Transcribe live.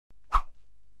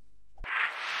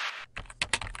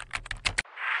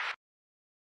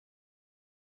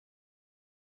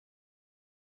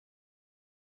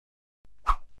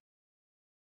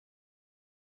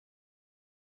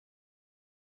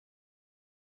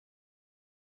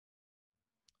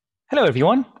Hello,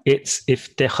 everyone. It's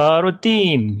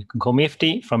Iftikharuddin. You can call me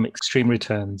Ifti from Extreme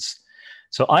Returns.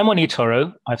 So I'm on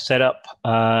Etoro. I've set up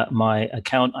my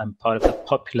account. I'm part of the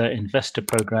popular investor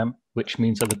program, which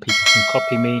means other people can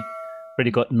copy me.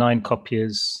 Already got 9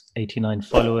 copiers, 89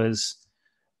 followers.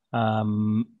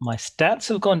 My stats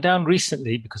have gone down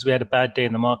recently because we had a bad day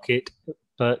in the market,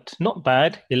 but not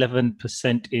bad,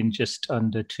 11% in just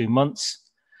under 2 months.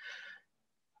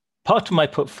 Part of my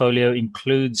portfolio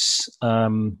includes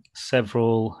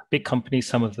several big companies.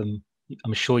 Some of them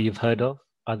I'm sure you've heard of,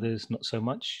 others not so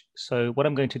much. So what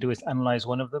I'm going to do is analyze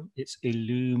one of them. It's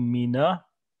Illumina.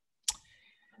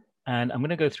 And I'm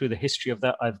going to go through the history of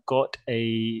that. I've got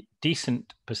a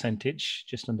decent percentage,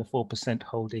 just under 4%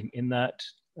 holding in that.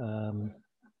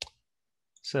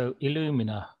 So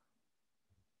Illumina,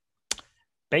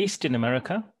 based in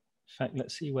America. In fact,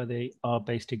 let's see where they are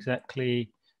based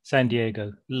exactly. San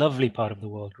Diego, lovely part of the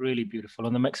world, really beautiful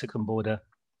on the Mexican border.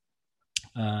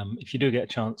 If you do get a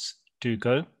chance, do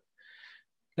go.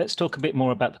 Let's talk a bit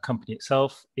more about the company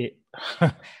itself.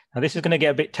 Now this is going to get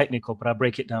a bit technical, but I'll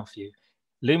break it down for you.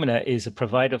 Illumina is a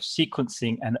provider of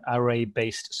sequencing and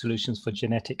array-based solutions for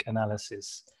genetic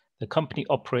analysis. The company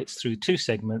operates through 2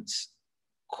 segments,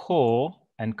 core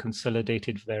and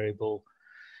consolidated variable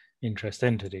interest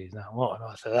entities. Now, what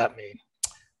on earth does that mean?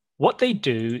 What they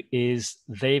do is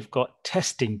they've got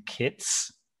testing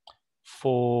kits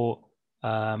for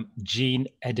gene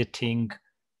editing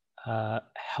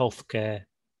healthcare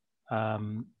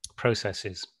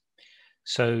processes.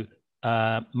 So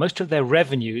most of their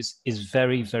revenues is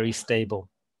very, very stable.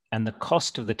 And the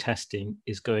cost of the testing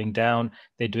is going down.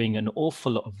 They're doing an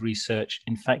awful lot of research.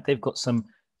 In fact, they've got some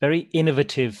very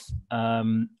innovative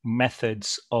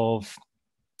methods of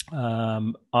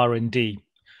R&D.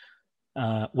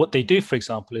 What they do, for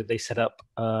example, is they set up,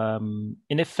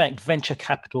 in effect, venture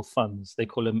capital funds. They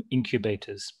call them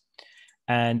incubators.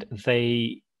 And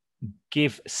they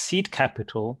give seed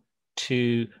capital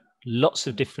to lots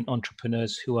of different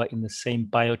entrepreneurs who are in the same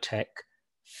biotech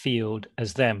field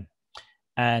as them.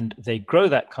 And they grow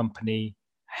that company,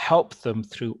 help them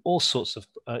through all sorts of,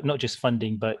 not just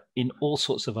funding, but in all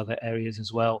sorts of other areas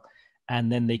as well.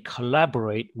 And then they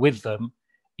collaborate with them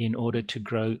in order to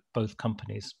grow both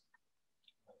companies.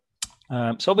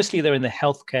 So obviously they're in the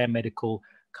healthcare medical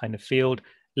kind of field.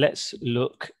 Let's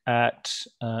look at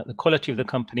the quality of the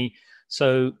company.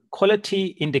 So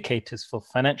quality indicators for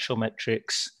financial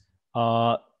metrics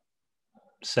are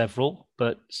several,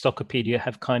 but Stockopedia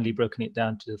have kindly broken it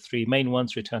down to the 3 main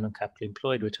ones: return on capital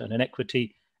employed, return on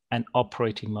equity, and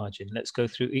operating margin. Let's go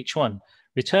through each one.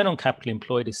 Return on capital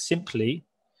employed is simply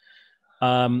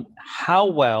how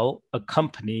well a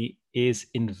company is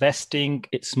investing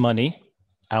its money,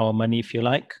 our money, if you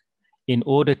like, in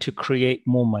order to create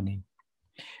more money.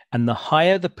 And the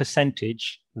higher the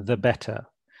percentage, the better.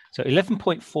 So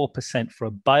 11.4% for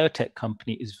a biotech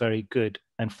company is very good.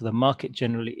 And for the market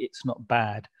generally, it's not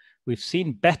bad. We've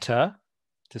seen better,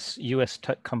 this US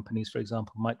tech companies, for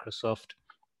example, Microsoft,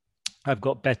 have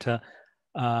got better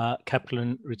capital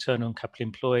and return on capital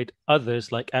employed.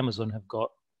 Others, like Amazon, have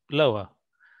got lower.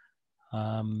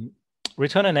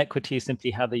 Return on equity is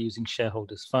simply how they're using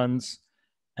shareholders' funds.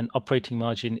 And operating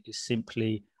margin is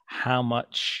simply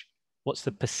what's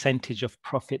the percentage of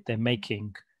profit they're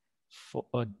making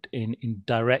in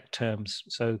direct terms.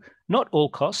 So not all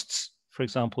costs, for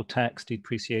example, tax,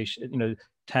 depreciation,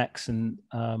 tax and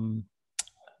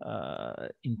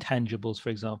intangibles, for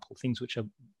example, things which are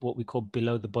what we call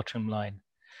below the bottom line.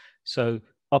 So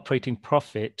operating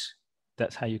profit,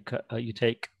 that's how you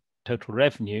take total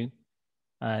revenue,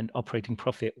 and operating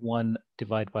profit, one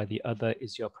divided by the other,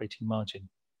 is the operating margin.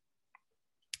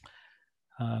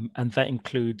 And that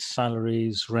includes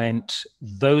salaries, rent,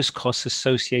 those costs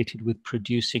associated with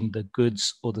producing the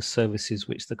goods or the services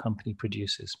which the company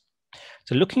produces.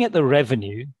 So looking at the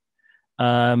revenue,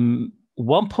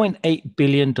 $1.8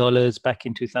 billion back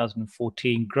in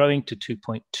 2014, growing to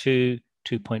 2.2,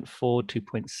 2.4,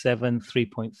 2.7,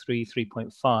 3.3,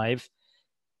 3.5.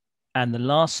 And the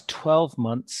last 12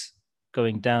 months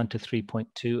going down to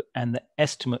 3.2. And the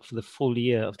estimate for the full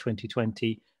year of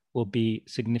 2020 will be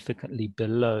significantly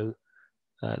below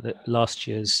the last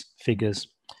year's figures.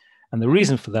 And the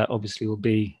reason for that obviously will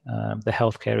be the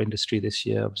healthcare industry this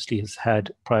year obviously has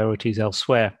had priorities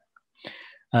elsewhere.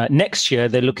 Next year,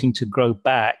 they're looking to grow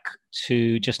back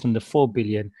to just under 4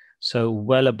 billion, so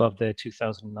well above their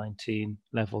 2019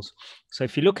 levels. So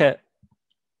if you look at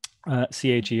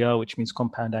CAGR, which means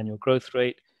compound annual growth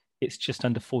rate, it's just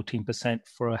under 14%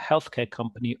 for a healthcare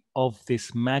company of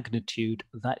this magnitude.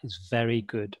 That is very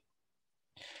good.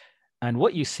 And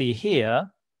what you see here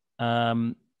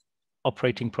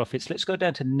operating profits. Let's go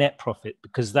down to net profit,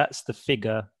 because that's the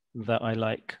figure that I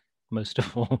like most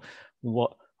of all,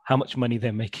 how much money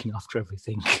they're making after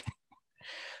everything.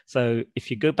 So if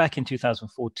you go back in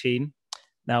 2014,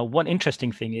 now one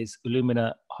interesting thing is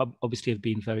Illumina obviously have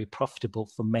been very profitable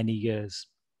for many years.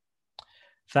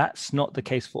 That's not the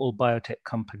case for all biotech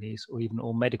companies or even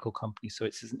all medical companies. So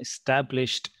it's an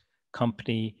established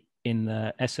company in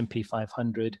the S&P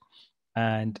 500,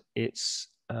 and it's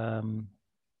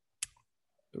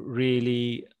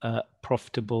really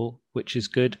profitable, which is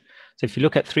good. So if you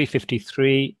look at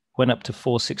 353, went up to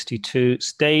 462,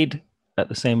 stayed at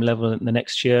the same level in the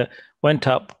next year, went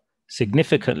up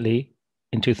significantly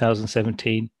in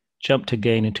 2017, jumped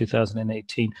again in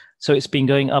 2018. So it's been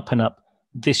going up and up.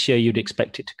 This year, you'd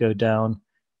expect it to go down,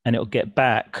 and it'll get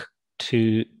back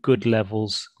to good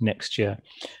levels next year.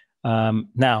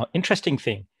 Now, interesting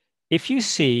thing, if you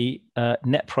see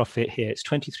net profit here, it's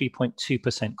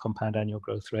 23.2% compound annual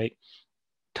growth rate.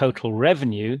 Total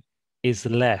revenue is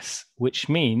less, which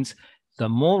means the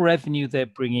more revenue they're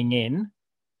bringing in,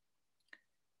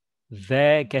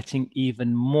 they're getting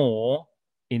even more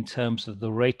in terms of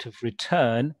the rate of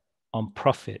return on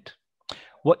profit.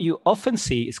 What you often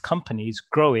see is companies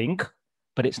growing,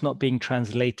 but it's not being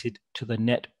translated to the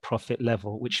net profit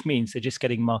level, which means they're just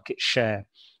getting market share.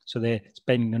 So they're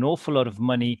spending an awful lot of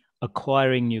money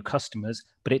acquiring new customers,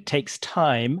 but it takes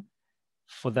time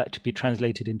for that to be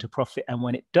translated into profit. And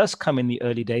when it does come in the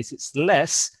early days, it's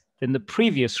less than the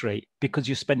previous rate because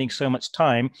you're spending so much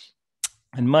time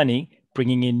and money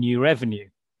bringing in new revenue.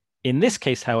 In this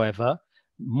case, however,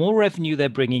 more revenue they're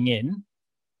bringing in,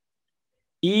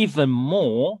 even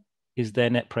more is their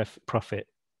net profit,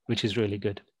 which is really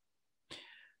good.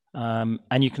 And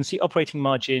you can see operating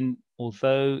margin,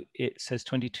 although it says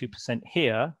 22%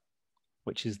 here,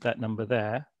 which is that number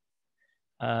there,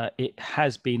 it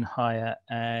has been higher.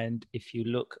 And if you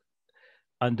look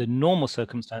under normal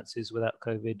circumstances without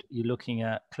COVID, you're looking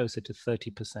at closer to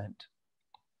 30%.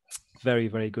 Very,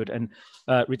 very good. And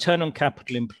return on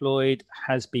capital employed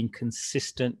has been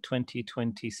consistent,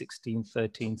 2020, 16,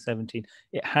 13, 17.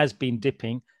 It has been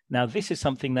dipping. Now, this is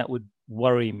something that would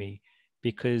worry me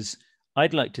because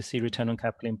I'd like to see return on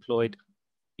capital employed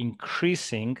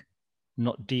increasing,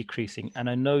 not decreasing. And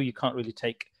I know you can't really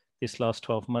take this last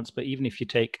 12 months, but even if you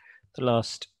take the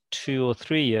last 2 or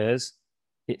 3 years,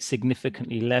 it's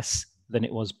significantly less than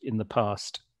it was in the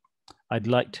past. I'd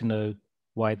like to know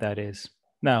why that is.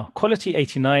 Now, quality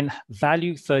 89,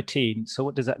 value 13. So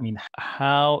what does that mean?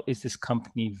 How is this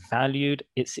company valued?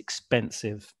 It's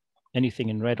expensive. Anything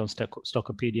in red on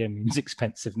Stockopedia means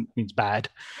expensive, means bad.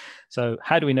 So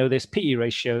how do we know this? PE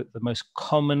ratio, the most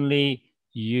commonly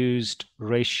used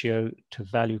ratio to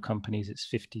value companies, it's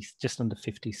 50, just under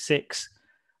 56.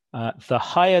 The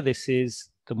higher this is,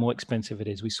 the more expensive it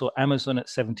is. We saw Amazon at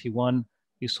 71.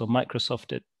 We saw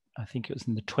Microsoft at, I think it was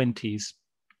in the 20s.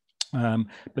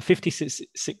 But 56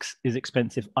 is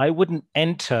expensive. I wouldn't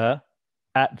enter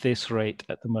at this rate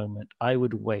at the moment. I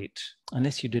would wait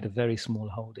unless you did a very small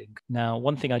holding. Now,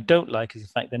 one thing I don't like is the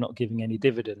fact they're not giving any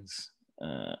dividends.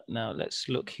 Now let's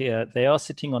look here. They are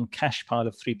sitting on cash pile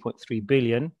of 3.3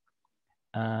 billion.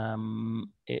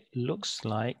 It looks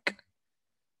like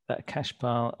that cash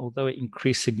pile, although it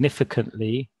increased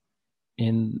significantly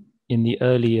in the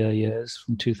earlier years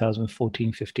from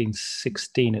 2014, 15,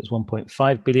 16, it was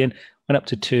 1.5 billion, went up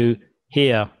to 2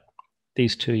 here.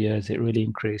 These 2 years, it really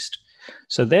increased.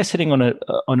 So they're sitting on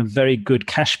a very good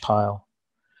cash pile,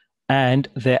 and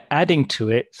they're adding to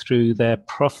it through their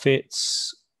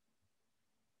profits,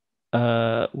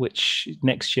 which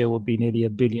next year will be nearly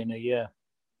 $1 billion a year.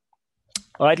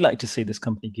 I'd like to see this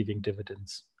company giving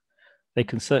dividends. They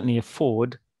can certainly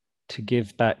afford to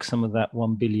give back some of that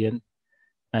 1 billion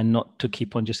and not to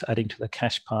keep on just adding to the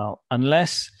cash pile,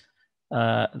 unless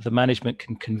the management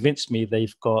can convince me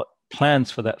they've got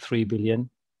plans for that 3 billion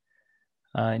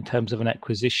in terms of an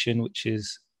acquisition, which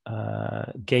is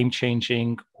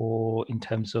game-changing, or in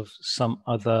terms of some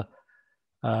other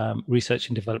research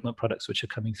and development products which are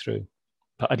coming through.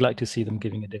 But I'd like to see them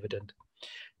giving a dividend.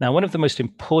 Now, one of the most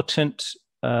important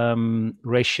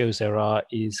ratios there are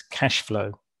is cash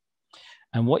flow.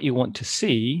 And what you want to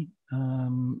see,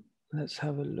 let's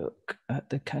have a look at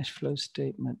the cash flow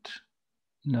statement.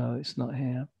 No, it's not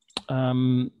here.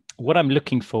 What I'm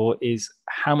looking for is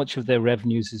how much of their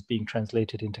revenues is being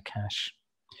translated into cash.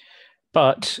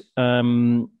 But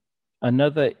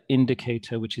another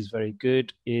indicator which is very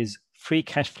good is free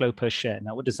cash flow per share.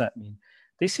 Now, what does that mean?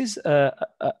 This is a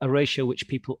ratio which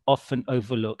people often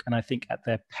overlook, and I think at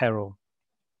their peril.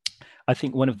 I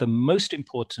think one of the most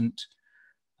important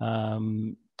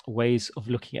ways of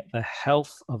looking at the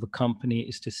health of a company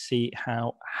is to see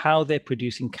how they're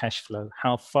producing cash flow,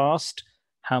 how fast,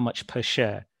 how much per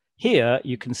share. Here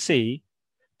you can see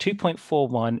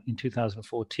 2.41 in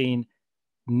 2014,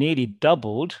 nearly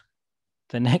doubled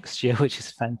the next year, which is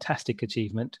a fantastic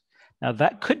achievement. Now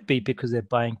that could be because they're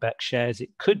buying back shares.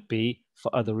 It could be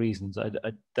for other reasons.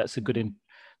 That's a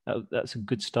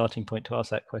good starting point to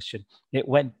ask that question. It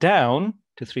went down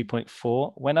to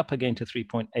 3.4, went up again to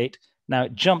 3.8. Now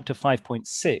it jumped to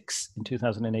 5.6 in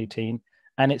 2018,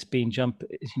 and it's been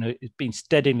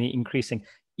steadily increasing.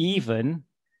 Even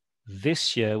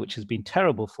this year, which has been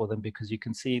terrible for them, because you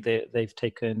can see they've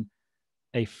taken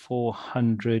a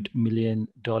 $400 million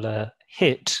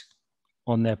hit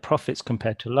on their profits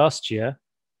compared to last year,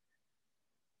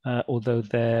 although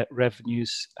their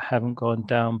revenues haven't gone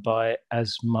down by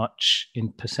as much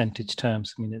in percentage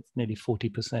terms. I mean, it's nearly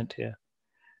 40% here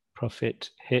profit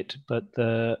hit, but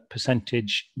the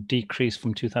percentage decrease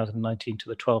from 2019 to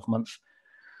the 12-month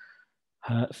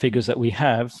figures that we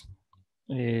have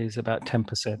is about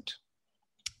 10%.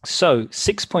 So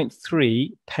 6.3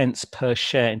 pence per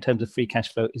share in terms of free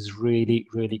cash flow is really,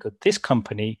 really good. This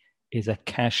company is a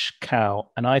cash cow.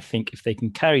 And I think if they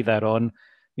can carry that on,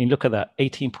 I mean, look at that,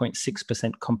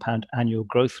 18.6% compound annual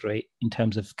growth rate in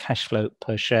terms of cash flow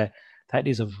per share. That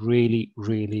is a really,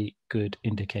 really good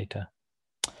indicator.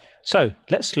 So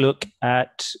let's look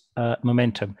at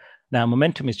momentum. Now,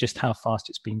 momentum is just how fast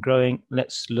it's been growing.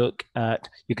 Let's look at,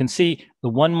 you can see the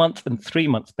 1 month and 3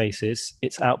 month basis,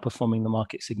 it's outperforming the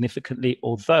market significantly.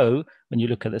 Although when you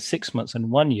look at the 6 months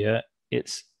and 1 year,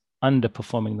 it's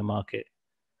underperforming the market.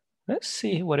 Let's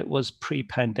see what it was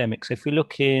pre-pandemic. So if we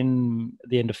look in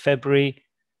the end of February,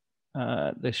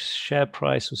 the share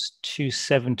price was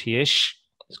 270-ish.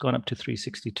 It's gone up to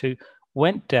 362,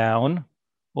 went down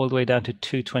all the way down to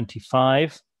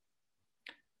 225.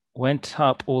 Went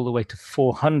up all the way to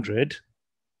 400,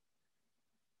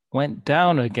 went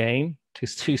down again to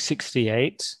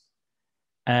 268,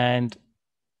 and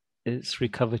it's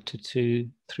recovered to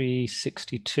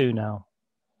 362 now.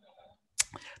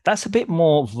 That's a bit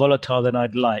more volatile than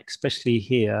I'd like, especially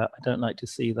here. I don't like to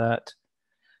see that.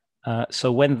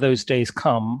 So when those days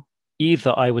come,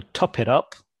 either I would top it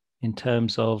up in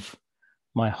terms of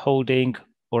my holding,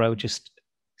 or I would just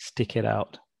stick it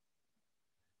out.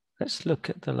 Let's look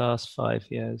at the last 5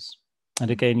 years. And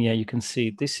again, yeah, you can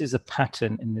see this is a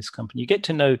pattern in this company. You get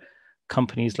to know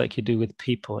companies like you do with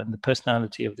people, and the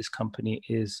personality of this company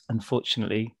is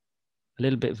unfortunately a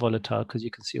little bit volatile because you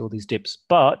can see all these dips.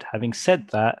 But having said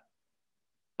that,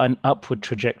 an upward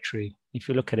trajectory. If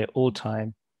you look at it all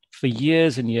time, for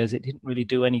years and years, it didn't really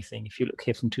do anything. If you look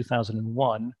here from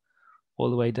 2001 all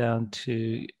the way down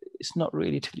to, it's not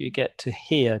really till you get to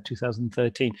here,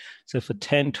 2013. So for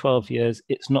 10, 12 years,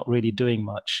 it's not really doing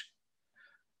much.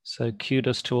 So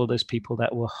kudos to all those people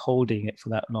that were holding it for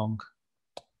that long.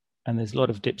 And there's a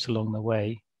lot of dips along the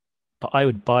way, but I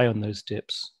would buy on those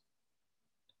dips.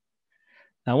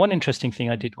 Now, one interesting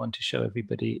thing I did want to show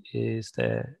everybody is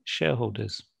their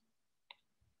shareholders.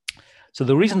 So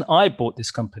the reason I bought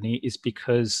this company is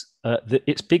because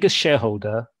its biggest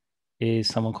shareholder is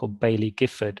someone called Baillie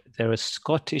Gifford. They're a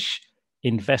Scottish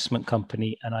investment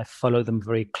company, and I follow them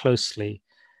very closely.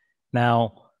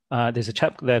 Now, there's a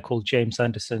chap there called James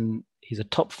Anderson. He's a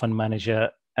top fund manager,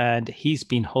 and he's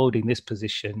been holding this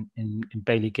position in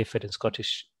Baillie Gifford and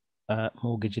Scottish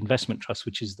Mortgage Investment Trust,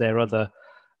 which is their other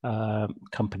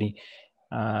company,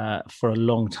 for a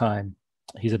long time.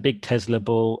 He's a big Tesla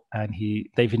bull, and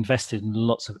they've invested in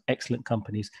lots of excellent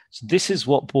companies. So this is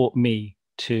what brought me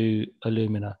to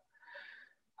Illumina.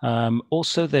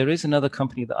 Also, there is another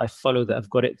company that I follow that I've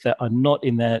got it that are not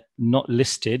in there, not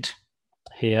listed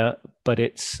here, but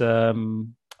it's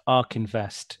ARK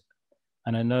Invest.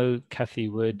 And I know Kathy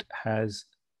Wood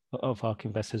of ARK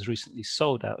Invest has recently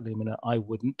sold out Illumina. I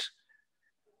wouldn't,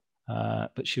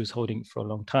 but she was holding it for a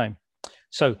long time.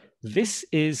 So this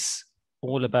is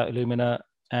all about Illumina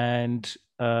and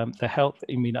the health.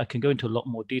 I mean, I can go into a lot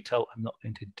more detail. I'm not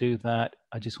going to do that.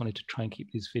 I just wanted to try and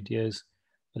keep these videos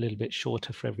a little bit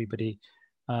shorter for everybody.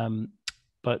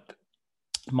 But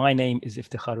my name is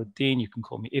Ifti. You can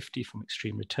call me Ifti from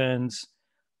Extreme Returns.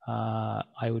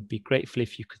 I would be grateful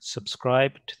if you could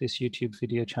subscribe to this YouTube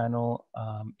video channel.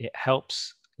 It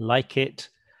helps, like it.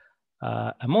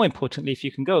 And more importantly, if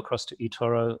you can go across to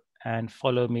Etoro and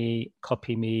follow me,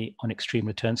 copy me on Extreme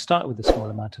Returns, start with a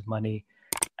small amount of money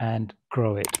and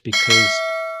grow it, because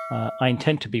I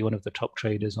intend to be one of the top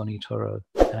traders on Etoro,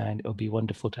 and it'll be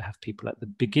wonderful to have people at the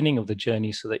beginning of the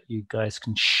journey so that you guys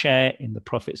can share in the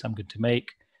profits I'm going to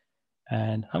make,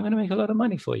 and I'm going to make a lot of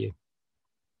money for you.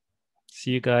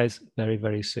 See you guys very,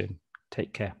 very soon.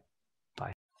 Take care.